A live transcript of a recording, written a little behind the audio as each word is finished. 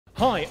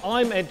Hi,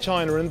 I'm Edd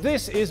China and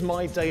this is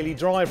my daily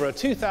driver, a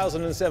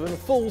 2007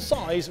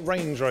 full-size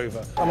Range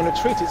Rover. I'm going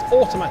to treat its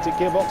automatic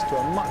gearbox to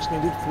a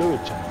much-needed fluid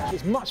change.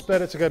 It's much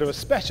better to go to a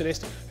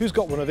specialist who's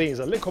got one of these,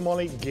 a LIQUI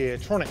MOLY gear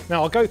Tronic.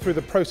 Now I'll go through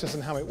the process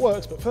and how it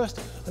works, but first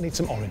I need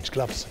some orange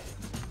gloves.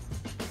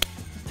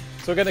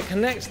 So we're going to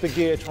connect the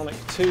Geartronic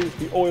to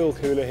the oil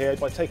cooler here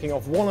by taking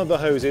off one of the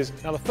hoses.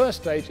 Now the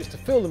first stage is to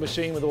fill the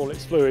machine with all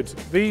its fluids.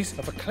 These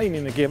are for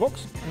cleaning the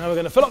gearbox. And now we're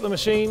going to fill up the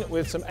machine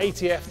with some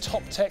ATF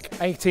Top Tech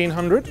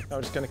 1800. Now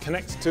we're just going to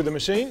connect to the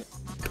machine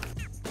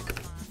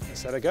and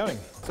set it going.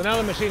 So now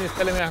the machine is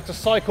telling me I have to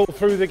cycle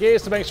through the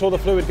gears to make sure the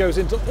fluid goes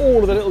into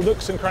all of the little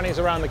nooks and crannies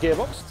around the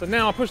gearbox. So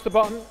now I push the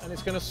button and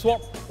it's going to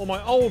swap all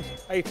my old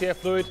ATF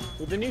fluid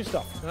with the new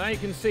stuff. And now you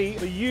can see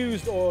the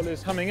used oil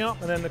is coming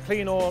up and then the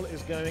clean oil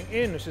is going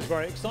in, which is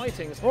very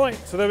exciting. Right,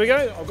 so there we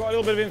go. I've got a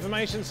little bit of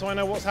information so I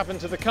know what's happened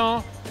to the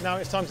car. Now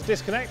it's time to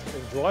disconnect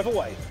and drive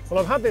away. Well,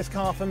 I've had this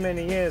car for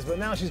many years, but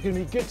now she's going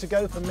to be good to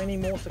go for many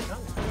more to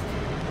come.